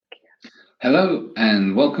Hello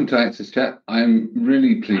and welcome to Access Chat. I'm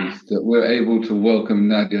really pleased that we're able to welcome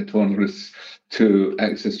Nadia Tourneris to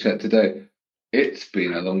Access Chat today. It's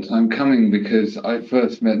been a long time coming because I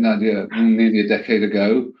first met Nadia nearly a decade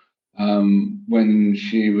ago when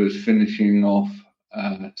she was finishing off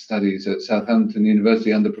studies at Southampton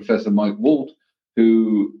University under Professor Mike Wald,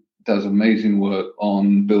 who does amazing work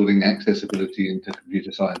on building accessibility into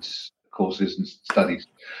computer science courses and studies.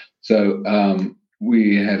 So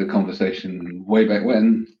we had a conversation way back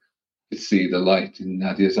when to see the light in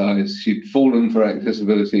Nadia's eyes. She'd fallen for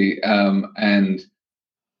accessibility, and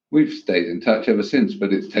we've stayed in touch ever since,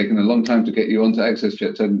 but it's taken a long time to get you onto Access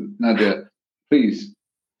Chat. So Nadia, please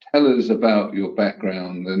tell us about your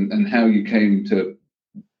background and how you came to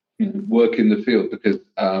work in the field, because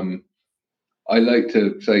I like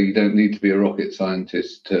to say you don't need to be a rocket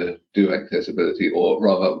scientist to do accessibility, or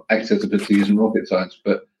rather, accessibility isn't rocket science,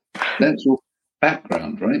 but that's your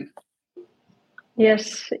background, right?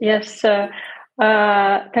 Yes. Thank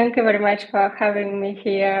you very much for having me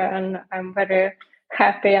here, and I'm very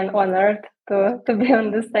happy and honored to be on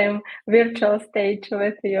the same virtual stage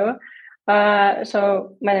with you.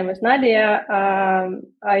 So my name is Nadia.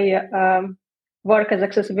 I work as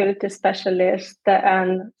accessibility specialist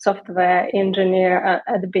and software engineer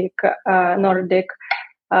at a big Nordic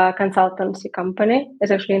consultancy company. It's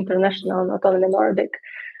actually international, not only Nordic.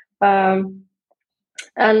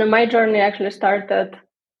 And my journey actually started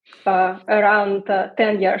around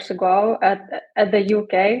 10 years ago at the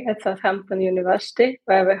UK, at Southampton University,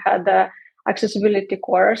 where we had an accessibility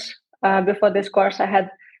course. Before this course, I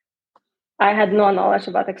had no knowledge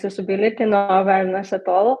about accessibility, no awareness at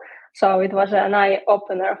all. So it was an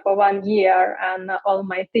eye-opener for 1 year, and all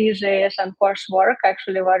my thesis and coursework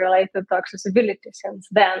actually were related to accessibility since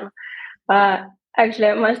then. Actually,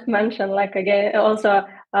 I must mention, also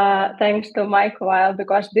thanks to Mike Weil,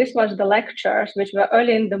 because this was the lectures which were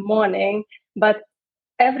early in the morning, but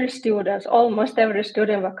almost every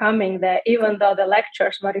student were coming there, even though the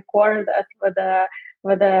lectures were recorded with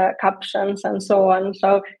the captions and so on.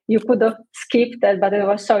 So you could have skipped it, but it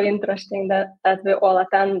was so interesting that we all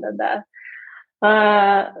attended that.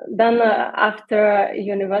 Then after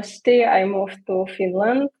university, I moved to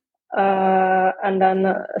Finland. And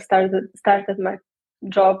then started my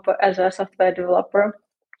job as a software developer.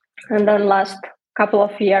 And then last couple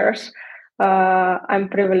of years, I'm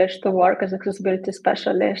privileged to work as accessibility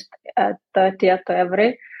specialist at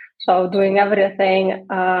Tietoevry. So doing everything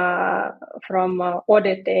from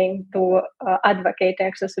auditing to advocating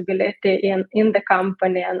accessibility in the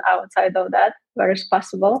company and outside of that, where it's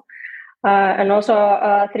possible. And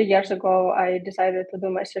also 3 years ago, I decided to do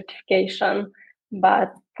my certification.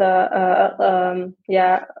 But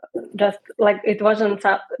just like it wasn't,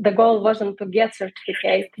 the goal wasn't to get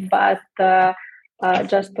certificate, but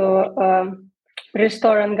just to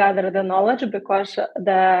restore and gather the knowledge, because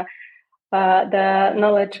the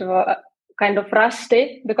knowledge was kind of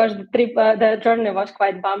rusty, because the journey was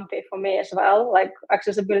quite bumpy for me as well. Like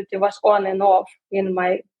accessibility was on and off in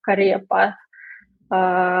my career path.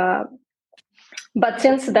 But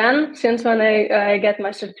since when I get my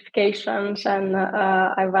certifications and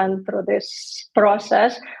I went through this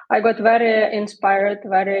process, I got very inspired,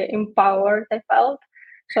 very empowered, I felt.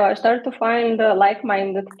 So I started to find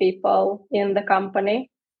like-minded people in the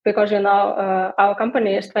company, because, our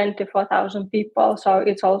company is 24,000 people. So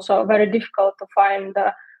it's also very difficult to find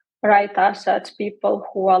the right assets, people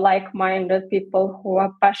who are like-minded, people who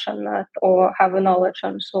are passionate or have knowledge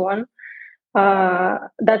and so on.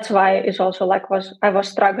 That's why it's also I was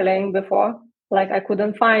struggling before, like I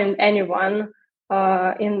couldn't find anyone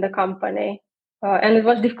in the company, and it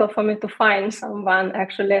was difficult for me to find someone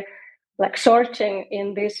actually, like searching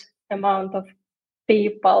in this amount of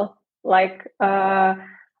people, but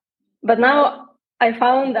now I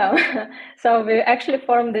found them. So we actually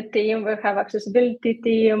formed a team. We have accessibility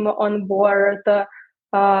team on board.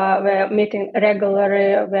 We're meeting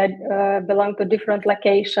regularly. We belong to different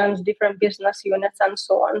locations, different business units, and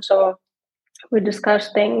so on. So we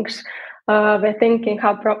discuss things. We're thinking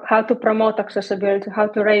how to promote accessibility, how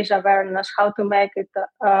to raise awareness, how to make it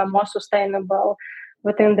more sustainable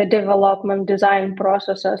within the development design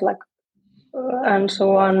processes, and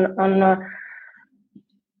so on. And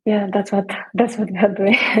that's what we're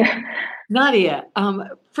doing. Nadia,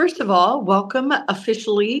 first of all, welcome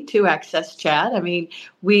officially to Access Chat. I mean,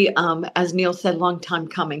 we, as Neil said, long time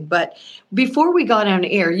coming. But before we got on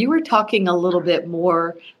air, you were talking a little bit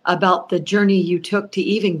more about the journey you took to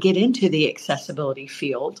even get into the accessibility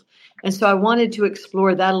field. And so I wanted to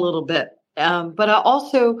explore that a little bit. But I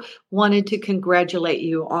also wanted to congratulate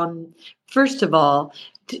you on, first of all,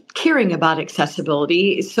 caring about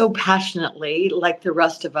accessibility so passionately, like the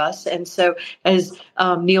rest of us. And so, as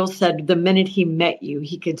Neil said, the minute he met you,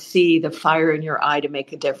 he could see the fire in your eye to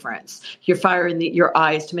make a difference, your fire in your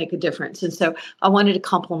eyes to make a difference. And so I wanted to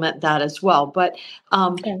compliment that as well. But,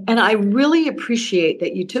 and I really appreciate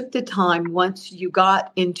that you took the time once you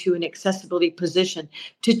got into an accessibility position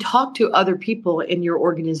to talk to other people in your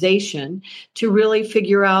organization to really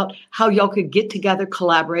figure out how y'all could get together,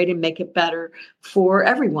 collaborate, and make it better for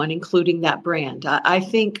everyone, including that brand. I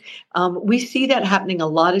think we see that happening a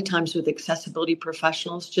lot of times with accessibility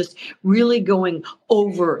professionals, just really going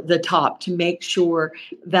over the top to make sure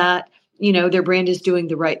that their brand is doing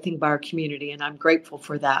the right thing by our community, and I'm grateful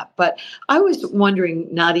for that. But I was wondering,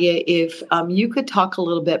 Nadia, if you could talk a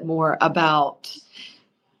little bit more about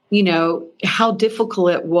how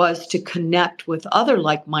difficult it was to connect with other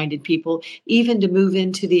like-minded people, even to move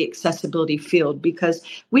into the accessibility field, because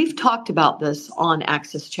we've talked about this on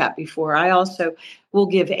Access Chat before. I also will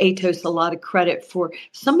give ATOS a lot of credit for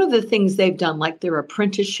some of the things they've done, like their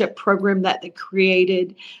apprenticeship program that they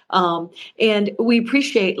created. And we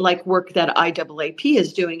appreciate work that IAAP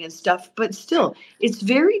is doing and stuff, but still, it's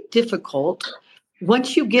very difficult.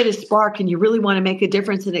 Once you get a spark and you really want to make a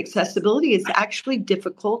difference in accessibility, it's actually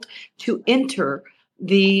difficult to enter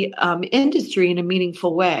the industry in a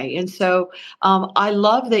meaningful way. And so I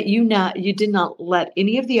love that you did not let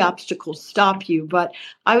any of the obstacles stop you, but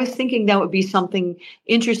I was thinking that would be something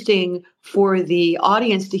interesting for the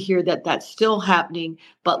audience to hear that that's still happening.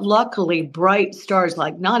 But luckily, bright stars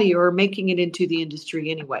like Nadia are making it into the industry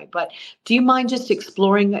anyway. But do you mind just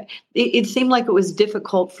exploring? It seemed like it was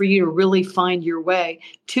difficult for you to really find your way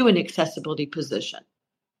to an accessibility position.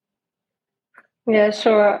 Yeah,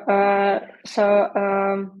 sure.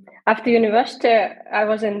 After university, I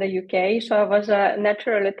was in the UK, so I was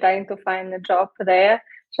naturally trying to find a job there.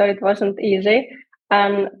 So it wasn't easy.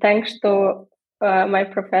 And thanks to my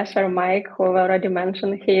professor, Mike, who I already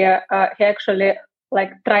mentioned here, he actually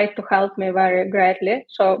tried to help me very greatly.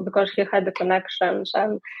 So because he had the connections,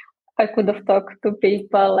 and I could have talked to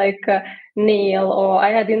people like Neil, or I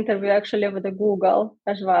had interview actually with the Google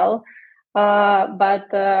as well.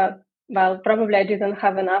 Well, probably I didn't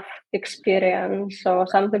have enough experience or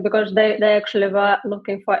something, because they actually were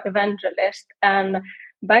looking for evangelists. And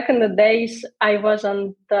back in the days, I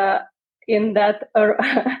wasn't in that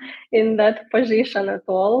in that position at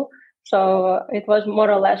all. So it was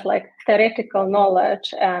more or less like theoretical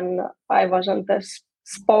knowledge, and I wasn't a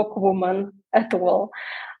spokeswoman at all.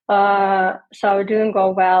 So it didn't go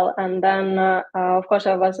well. And then, of course,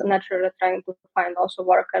 I was naturally trying to find also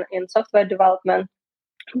work in software development.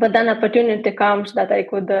 But then opportunity comes that I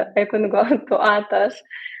couldn't go to Atos,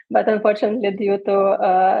 but unfortunately, due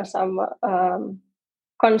to some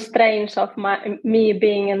constraints of me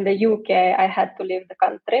being in the UK, I had to leave the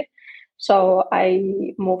country. So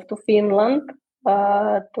I moved to Finland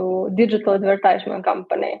to digital advertisement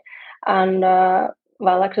company, and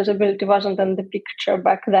accessibility wasn't in the picture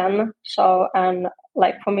back then. So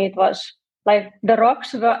for me, it was like the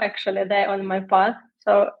rocks were actually there on my path.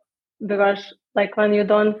 So because when you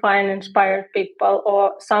don't find inspired people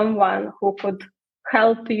or someone who could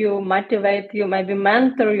help you, motivate you, maybe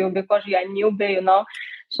mentor you because you are newbie,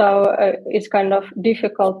 so it's kind of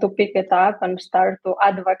difficult to pick it up and start to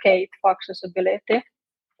advocate for accessibility.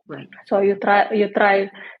 Right. So you try a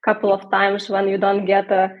couple of times. When you don't get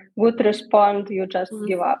a good response, you just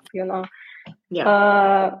give up,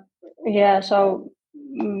 Yeah. So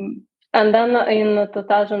and then in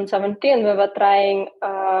 2017 we were trying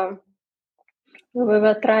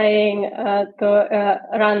to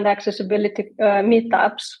run the accessibility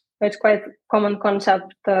meetups. It's quite common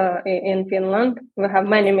concept in Finland. We have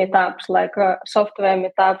many meetups, like software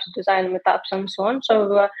meetups, design meetups, and so on. So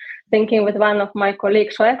we were thinking with one of my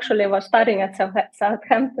colleagues, who actually was studying at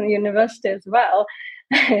Southampton University as well.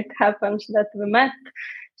 It happens that we met.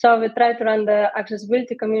 So we tried to run the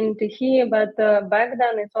accessibility community here, but back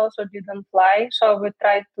then it also didn't fly. So we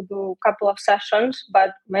tried to do a couple of sessions,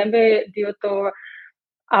 but maybe due to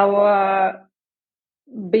our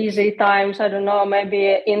busy times, I don't know,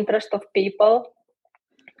 maybe interest of people,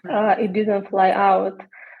 it didn't fly out.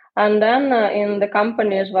 And then in the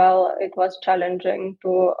company as well, it was challenging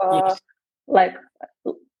to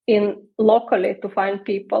locally to find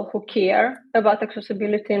people who care about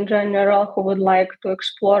accessibility in general, who would like to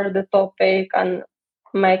explore the topic and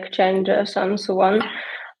make changes and so on.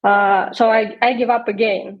 So I give up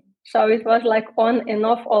again. So it was on and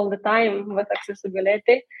off all the time with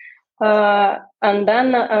accessibility. And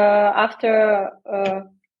then after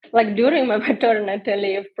like during my maternity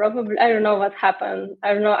leave, probably, I don't know what happened.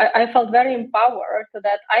 I don't know. I felt very empowered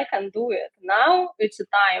that I can do it. Now it's the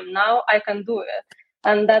time. Now I can do it.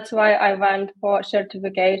 And that's why I went for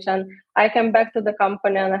certification. I came back to the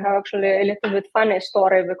company, and I have actually a little bit funny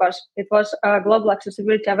story because it was a Global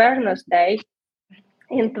Accessibility Awareness Day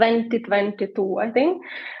in 2022, I think.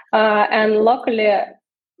 And luckily,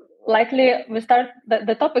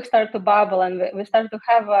 the topic started to bubble, and we started to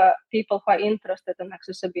have people who are interested in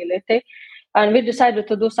accessibility, and we decided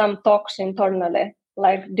to do some talks internally,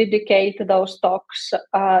 like dedicate those talks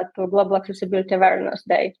to Global Accessibility Awareness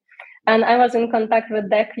Day. And I was in contact with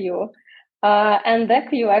DECU, and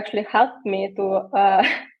DECU actually helped me to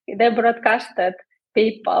they broadcasted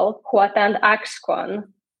people who attend AXCON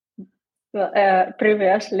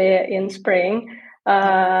previously in spring.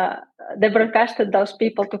 They broadcasted those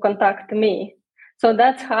people to contact me. So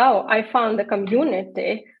that's how I found the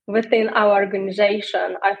community within our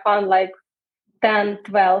organization. I found like 10,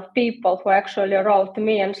 12 people who actually wrote to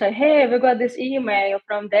me and said, hey, we got this email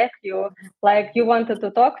from DECU, like you wanted to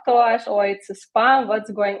talk to us, or it's a spam, what's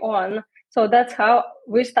going on? So that's how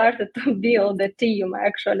we started to build the team,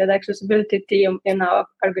 actually, the accessibility team in our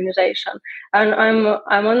organization. And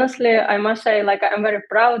I'm honestly, I must say, like, I'm very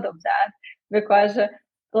proud of that, because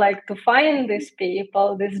like to find these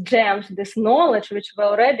people, these gems, this knowledge which we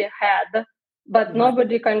already had, but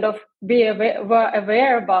nobody kind of were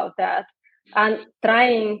aware about that, and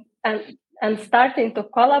trying and starting to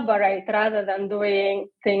collaborate rather than doing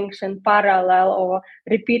things in parallel or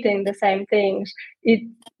repeating the same things,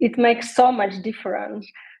 it makes so much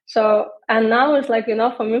difference. So, and now it's like,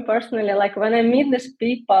 for me personally, like when I meet these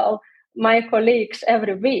people, my colleagues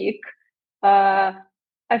every week, I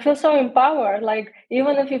feel so empowered. Like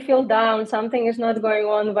even if you feel down, something is not going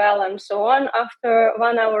on well and so on, after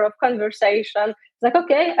 1 hour of conversation, it's like,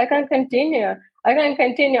 okay, I can continue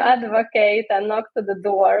advocate and knock to the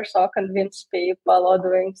doors or convince people or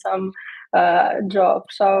doing some job.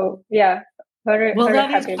 So yeah, very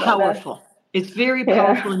happy is powerful. That. It's very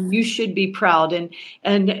powerful, and you should be proud.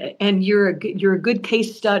 And you're a good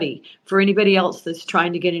case study for anybody else that's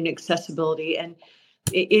trying to get in accessibility. And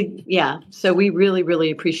so we really, really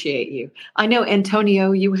appreciate you. I know,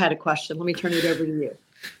 Antonio, you had a question. Let me turn it over to you.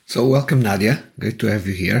 So welcome, Nadia. Great to have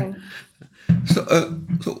you here. So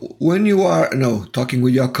when you are talking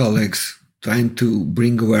with your colleagues, trying to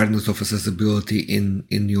bring awareness of accessibility in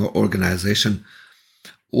your organization,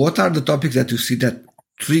 what are the topics that you see that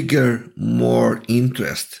trigger more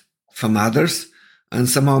interest from others and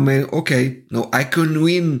somehow I can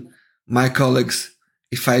win my colleagues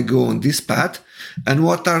if I go on this path? And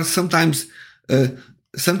what are sometimes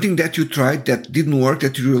something that you tried that didn't work,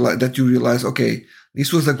 that you realize, okay,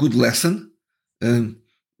 this was a good lesson, and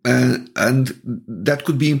that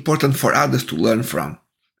could be important for others to learn from.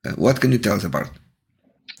 What can you tell us about?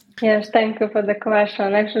 Yes, thank you for the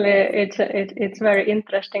question. Actually, it's very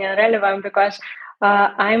interesting and relevant, because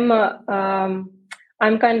I'm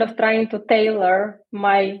kind of trying to tailor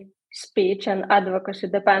my speech and advocacy,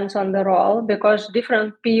 depends on the role, because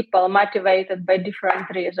different people motivated by different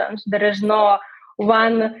reasons. There is no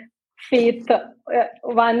one fit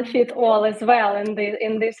all as well in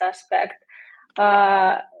this aspect.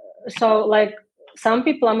 So like some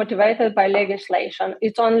people are motivated by legislation.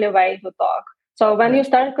 It's only way to talk. So when you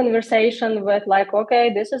start conversation with like,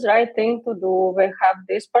 okay, this is the right thing to do, we have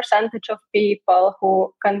this percentage of people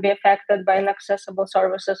who can be affected by inaccessible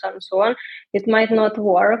services and so on, it might not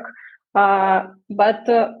work. But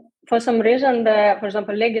for some reason, for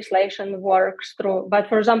example, legislation works through. But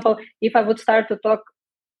for example, if I would start to talk,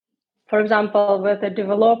 for example, with a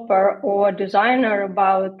developer or a designer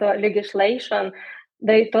about legislation,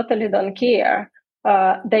 they totally don't care.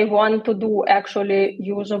 They want to do actually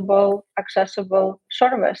usable, accessible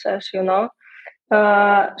services,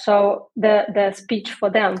 So the speech for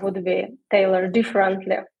them would be tailored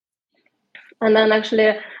differently. And then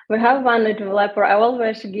actually we have one developer, I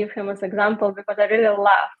always give him as example because I really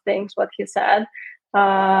love things what he said.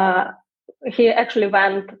 He actually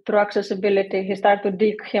went through accessibility. He started to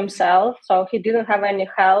dig himself. So he didn't have any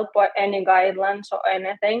help or any guidelines or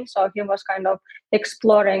anything. So he was kind of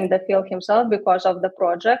exploring the field himself because of the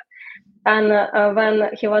project. And when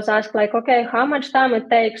he was asked like, okay, how much time it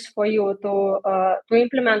takes for you to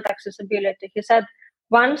implement accessibility? He said,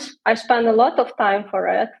 once I spent a lot of time for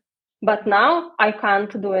it, but now I can't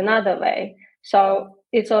do another way. So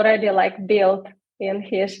it's already like built in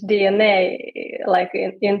his DNA, like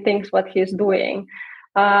in things what he's doing.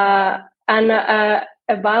 And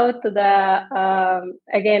about the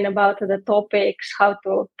topics, how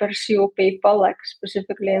to pursue people, like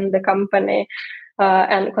specifically in the company.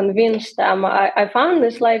 and convince them. I found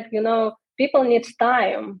this like, people need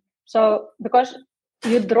time. So because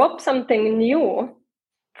you drop something new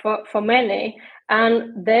for many,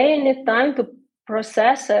 and they need time to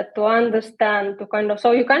process it, to understand,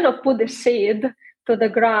 so you kind of put the seed to the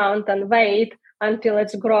ground and wait until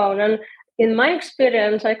it's grown. And in my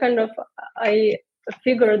experience, I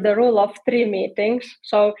figured the rule of 3 meetings.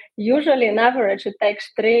 So usually in average, it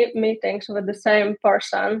takes 3 meetings with the same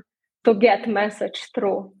person to get message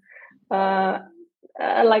through.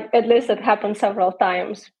 Like at least it happened several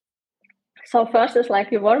times. So first it's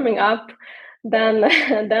like you're warming up, then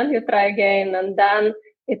then you try again, and then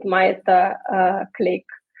it might click.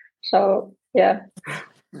 So yeah.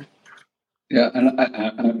 Yeah, and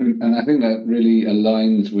I think that really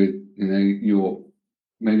aligns with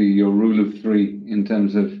your rule of 3 in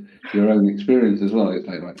terms of your own experience as well. It's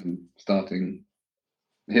like starting,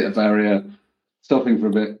 hit a barrier, stopping for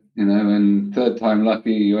a bit, and third time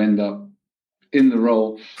lucky, you end up in the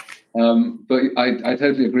role. But I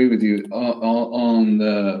totally agree with you on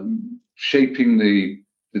the shaping the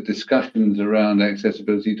discussions around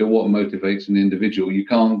accessibility to what motivates an individual. You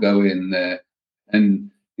can't go in there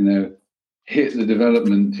and hit the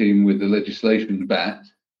development team with the legislation bat,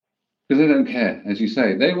 because they don't care. As you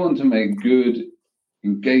say, they want to make good,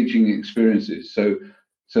 engaging experiences. So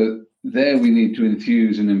there we need to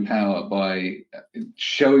enthuse and empower by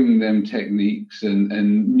showing them techniques and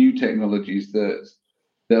new technologies that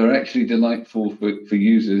are actually delightful for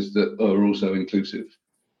users that are also inclusive.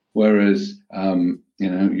 Whereas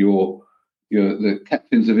you're the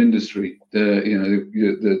captains of industry,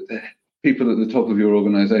 the people at the top of your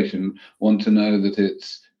organization want to know that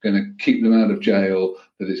it's going to keep them out of jail,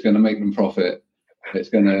 that it's going to make them profit, it's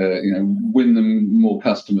going to win them more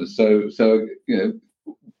customers. So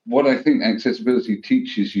what I think accessibility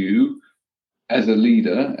teaches you as a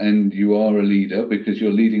leader, and you are a leader because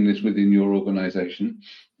you're leading this within your organization,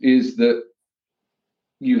 is that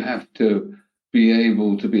you have to be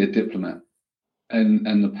able to be a diplomat,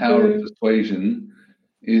 and the power of persuasion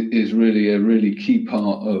is really a really key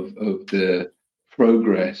part of the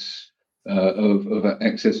progress of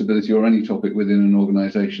accessibility or any topic within an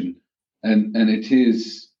organization. And it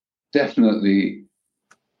is definitely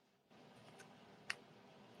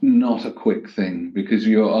not a quick thing, because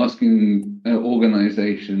you're asking an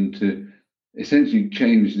organization to essentially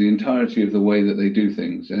change the entirety of the way that they do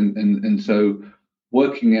things. And so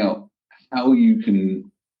working out how you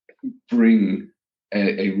can bring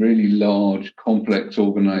a really large, complex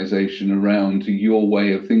organization around to your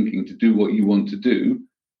way of thinking to do what you want to do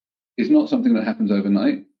is not something that happens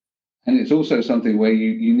overnight. And it's also something where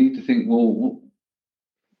you need to think, well,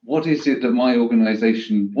 what is it that my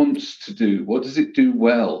organization wants to do? What does it do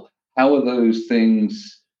well? How are those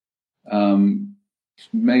things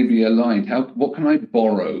maybe aligned? What can I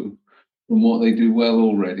borrow from what they do well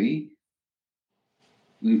already,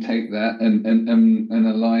 and take that and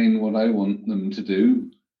align what I want them to do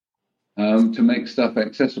to make stuff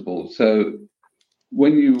accessible. So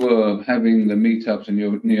when you were having the meetups and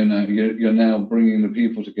you're now bringing the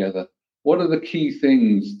people together, what are the key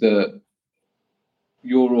things that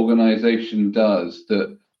your organization does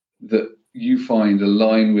that you find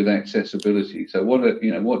align with accessibility? So what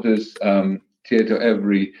does Tieto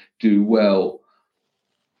Every do well,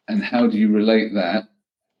 and how do you relate that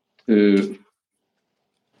to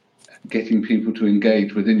getting people to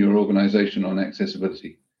engage within your organization on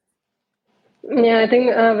accessibility? Yeah, I think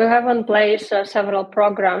we have in place several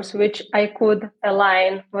programs which I could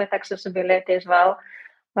align with accessibility as well.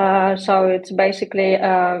 So it's basically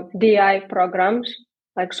DI programs,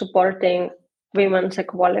 like supporting women's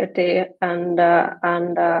equality and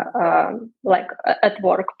like at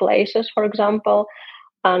workplaces, for example,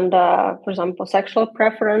 and for example, sexual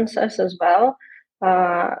preferences as well.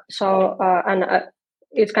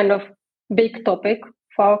 It's kind of big topic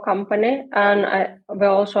for our company, and we're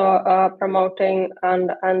also promoting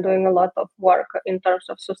and doing a lot of work in terms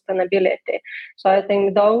of sustainability. So I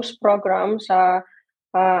think those programs are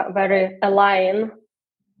very aligned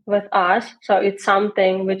with us. So it's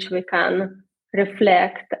something which we can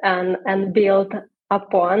reflect and build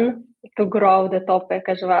upon to grow the topic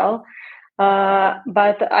as well.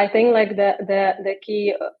 But I think like the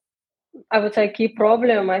key, I would say key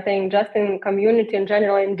problem, I think just in community in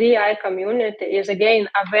general, in DI community, is again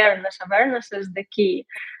awareness. Awareness is the key.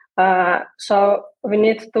 So we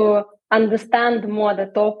need to understand more the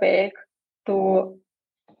topic to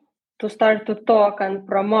start to talk and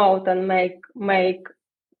promote and make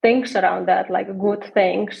things around that, like good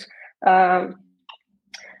things. And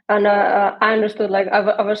I understood, like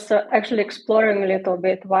I was actually exploring a little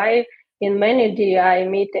bit why in many DEI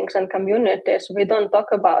meetings and communities, we don't talk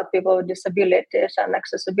about people with disabilities and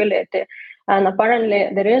accessibility. And apparently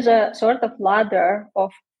there is a sort of ladder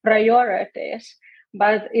of priorities,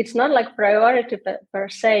 but it's not like priority per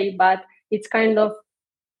se, but it's kind of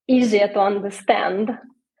easier to understand.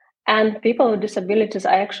 And people with disabilities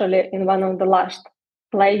are actually in one of the last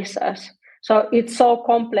places. So it's so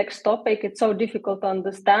complex topic, it's so difficult to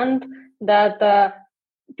understand that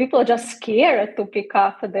people are just scared to pick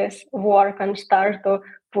up this work and start to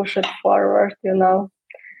push it forward,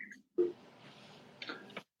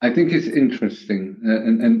 I think it's interesting,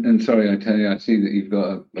 and sorry, I tell you, I see that you've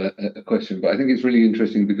got a question, but I think it's really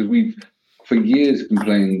interesting because we've for years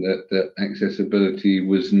complained that accessibility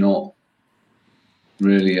was not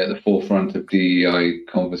really at the forefront of DEI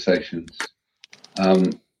conversations.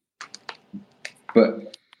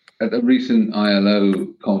 But at the recent ILO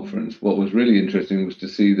conference, what was really interesting was to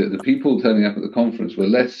see that the people turning up at the conference were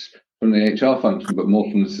less from the HR function, but more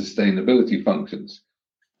from the sustainability functions.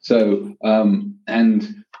 So,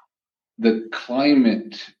 and the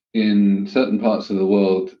climate in certain parts of the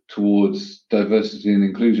world towards diversity and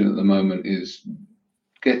inclusion at the moment is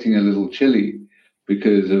getting a little chilly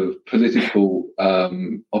because of political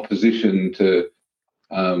opposition to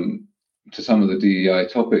some of the DEI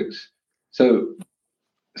topics. So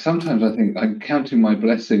sometimes I think I'm counting my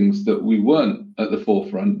blessings that we weren't at the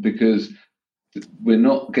forefront because we're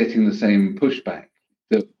not getting the same pushback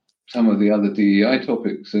that some of the other DEI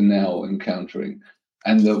topics are now encountering,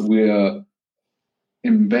 and that we're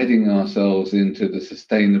embedding ourselves into the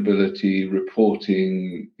sustainability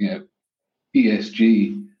reporting,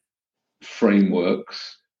 ESG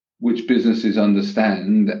frameworks, which businesses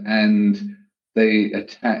understand, and they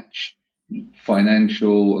attach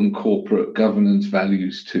financial and corporate governance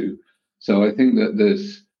values to. So I think that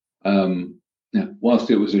there's, whilst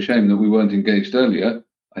it was a shame that we weren't engaged earlier,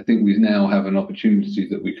 I think we now have an opportunity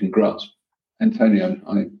that we can grasp. Antonio,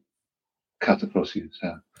 I cut across you.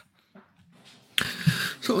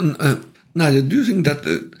 So, Nadia, do you think that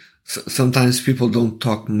sometimes people don't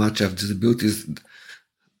talk much of disabilities?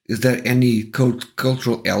 Is there any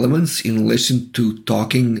cultural elements in relation to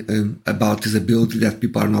talking about disability that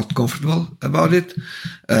people are not comfortable about it?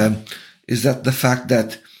 Is that the fact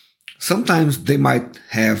that sometimes they might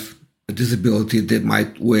have a disability, they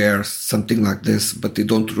might wear something like this, but they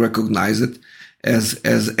don't recognize it as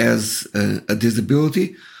a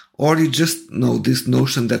disability? Or you just know this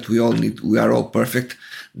notion that we are all perfect,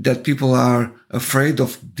 that people are afraid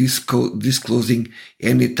of disclosing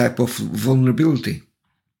any type of vulnerability?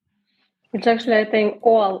 It's actually, I think,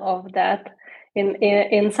 all of that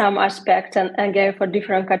in some aspects, and again for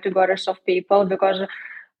different categories of people, because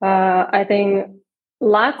I think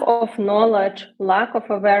lack of knowledge, lack of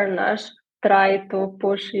awareness try to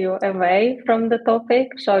push you away from the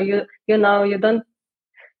topic. So there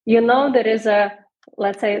is a,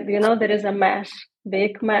 let's say, there is a mess,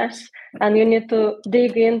 big mess, and you need to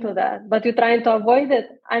dig into that, but you're trying to avoid it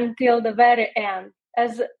until the very end,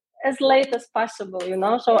 as late as possible,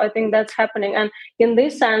 So I think that's happening. And in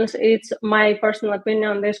this sense, it's my personal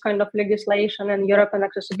opinion, this kind of legislation and European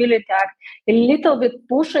Accessibility Act, a little bit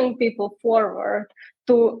pushing people forward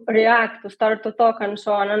to react, to start to talk and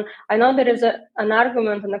so on. And I know there is an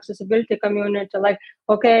argument in the accessibility community, like,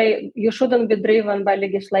 okay, you shouldn't be driven by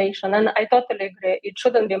legislation. And I totally agree. It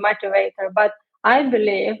shouldn't be a motivator. But I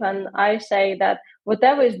believe, and I say that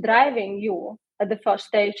whatever is driving you at the first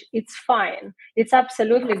stage, it's fine. It's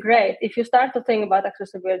absolutely great. If you start to think about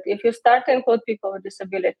accessibility, if you start to include people with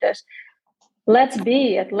disabilities, let's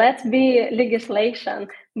be legislation.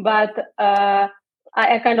 But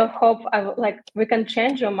I kind of hope we can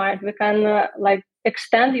change your mind. We can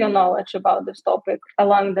extend your knowledge about this topic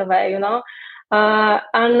along the way,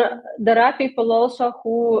 And there are people also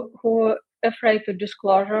who afraid to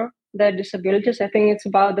disclosure their disabilities. I think it's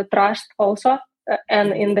about the trust also.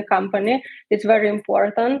 And in the company, it's very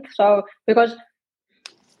important. So because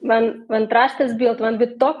when trust is built, when we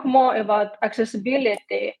talk more about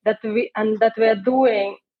accessibility, that we are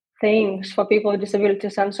doing things for people with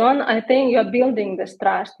disabilities and so on, I think you're building this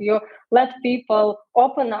trust. You let people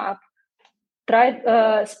open up,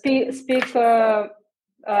 try speak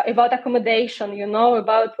about accommodation,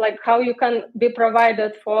 about how you can be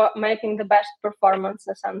provided for making the best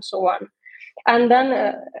performances and so on. And then,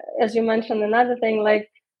 as you mentioned, another thing,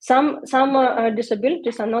 some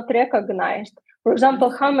disabilities are not recognized. For example,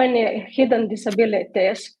 how many hidden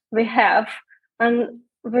disabilities we have, and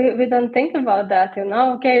we don't think about that,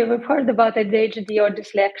 Okay, we've heard about ADHD or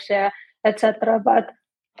dyslexia, etc., but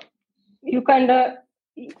you kind of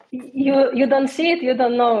you don't see it, you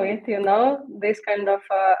don't know it, This kind of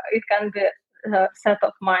it can be set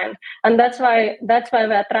of mind. And that's why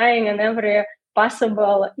we're trying in every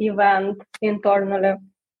possible event internally.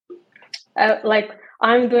 Like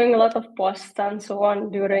I'm doing a lot of posts and so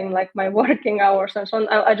on during like my working hours and so on.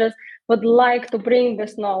 I just would like to bring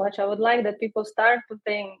this knowledge. I would like that people start to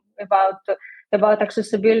think about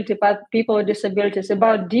accessibility, about people with disabilities,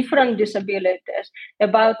 about different disabilities,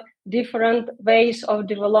 about different ways of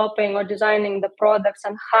developing or designing the products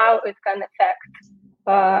and how it can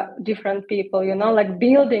affect different people, like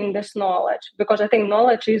building this knowledge, because I think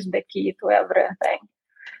knowledge is the key to everything.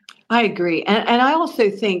 I agree. And I also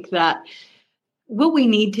think that what we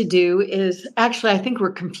need to do is actually, I think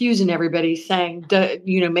we're confusing everybody saying,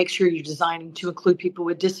 make sure you're designing to include people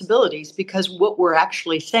with disabilities, because what we're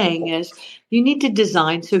actually saying is you need to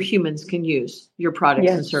design so humans can use your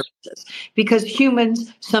products and services, because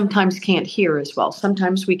humans sometimes can't hear as well.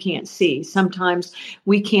 Sometimes we can't see. Sometimes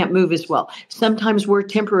we can't move as well. Sometimes we're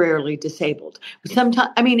temporarily disabled.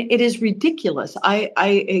 Sometimes, it is ridiculous.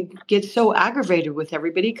 I get so aggravated with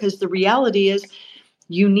everybody because the reality is,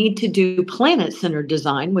 you need to do planet-centered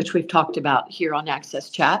design, which we've talked about here on Access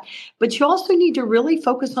Chat, but you also need to really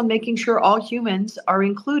focus on making sure all humans are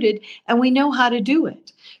included and we know how to do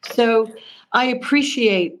it. So I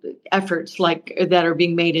appreciate efforts like that are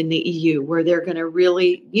being made in the EU, where they're going to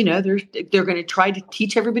really, they're going to try to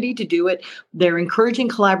teach everybody to do it. They're encouraging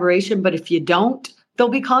collaboration, but if you don't, there'll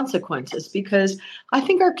be consequences, because I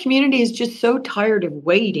think our community is just so tired of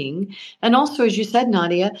waiting. And also, as you said,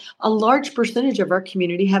 Nadia, a large percentage of our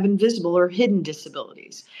community have invisible or hidden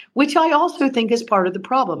disabilities, which I also think is part of the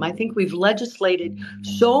problem. I think we've legislated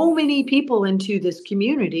so many people into this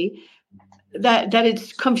community that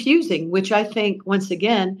it's confusing, which I think, once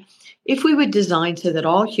again, if we would design so that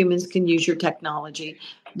all humans can use your technology,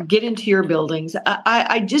 get into your buildings.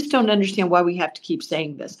 I just don't understand why we have to keep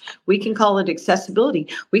saying this. We can call it accessibility.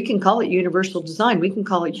 We can call it universal design. We can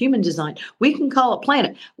call it human design. We can call it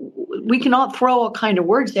planet. We can all throw all kind of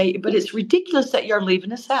words at you, but it's ridiculous that you're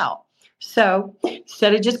leaving us out. So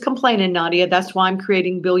instead of just complaining, Nadia, that's why I'm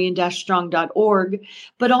creating billion-strong.org.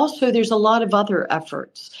 But also there's a lot of other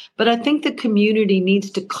efforts. But I think the community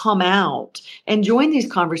needs to come out and join these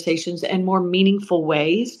conversations in more meaningful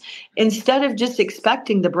ways, instead of just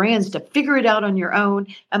expecting the brands to figure it out on your own.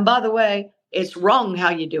 And by the way, it's wrong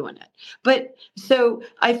how you're doing it. But so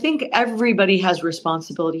I think everybody has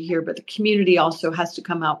responsibility here, but the community also has to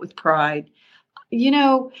come out with pride.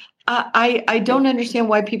 I don't understand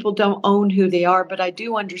why people don't own who they are, but I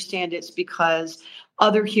do understand it's because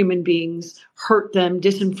other human beings hurt them,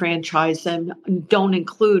 disenfranchise them, don't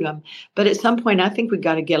include them. But at some point, I think we've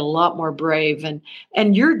got to get a lot more brave.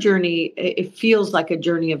 And your journey, it feels like a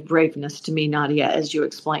journey of braveness to me, Nadia, as you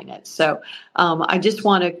explain it. So I just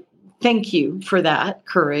want to thank you for that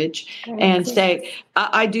courage and say,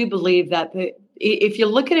 I do believe that if you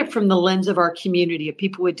look at it from the lens of our community of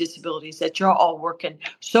people with disabilities, that you're all working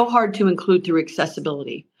so hard to include through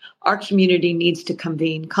accessibility, our community needs to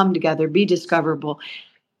convene, come together, be discoverable,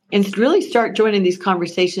 and really start joining these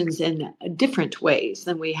conversations in different ways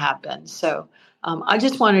than we have been. So I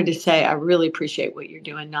just wanted to say I really appreciate what you're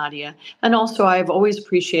doing, Nadia. And also I've always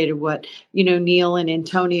appreciated what, Neil and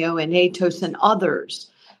Antonio and Atos and others.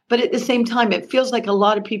 But at the same time, it feels like a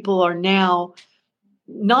lot of people are now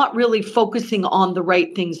not really focusing on the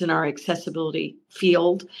right things in our accessibility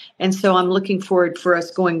field. And so I'm looking forward for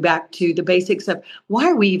us going back to the basics of why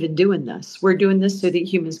are we even doing this? We're doing this so that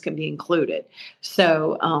humans can be included.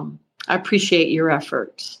 So I appreciate your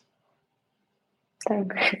efforts.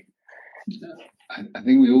 Thank you. I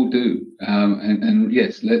think we all do. And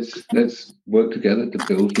yes, let's work together to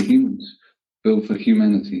build for humans, build for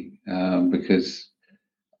humanity, because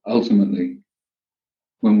ultimately,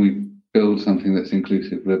 when we build something that's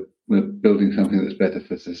inclusive, we're building something that's better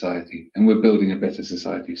for society, and we're building a better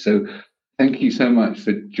society. So thank you so much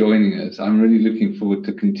for joining us. I'm really looking forward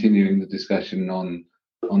to continuing the discussion on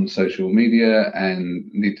social media,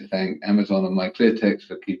 and need to thank Amazon and MyClearText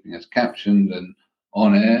for keeping us captioned and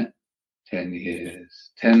on air. 10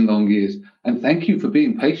 years, 10 long years. And thank you for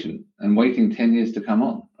being patient and waiting 10 years to come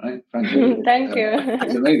on, right? Frankly, thank you.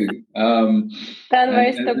 It's amazing.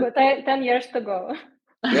 10 years to go.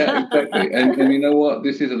 Yeah, exactly. And you know what?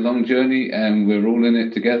 This is a long journey, and we're all in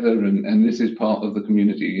it together. And this is part of the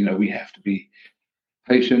community. We have to be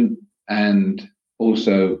patient and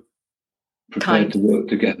also prepared to work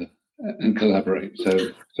together and collaborate.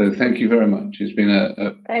 So thank you very much. It's been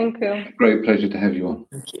a thank you. Great pleasure to have you on.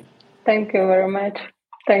 Thank you. Thank you very much.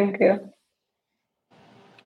 Thank you.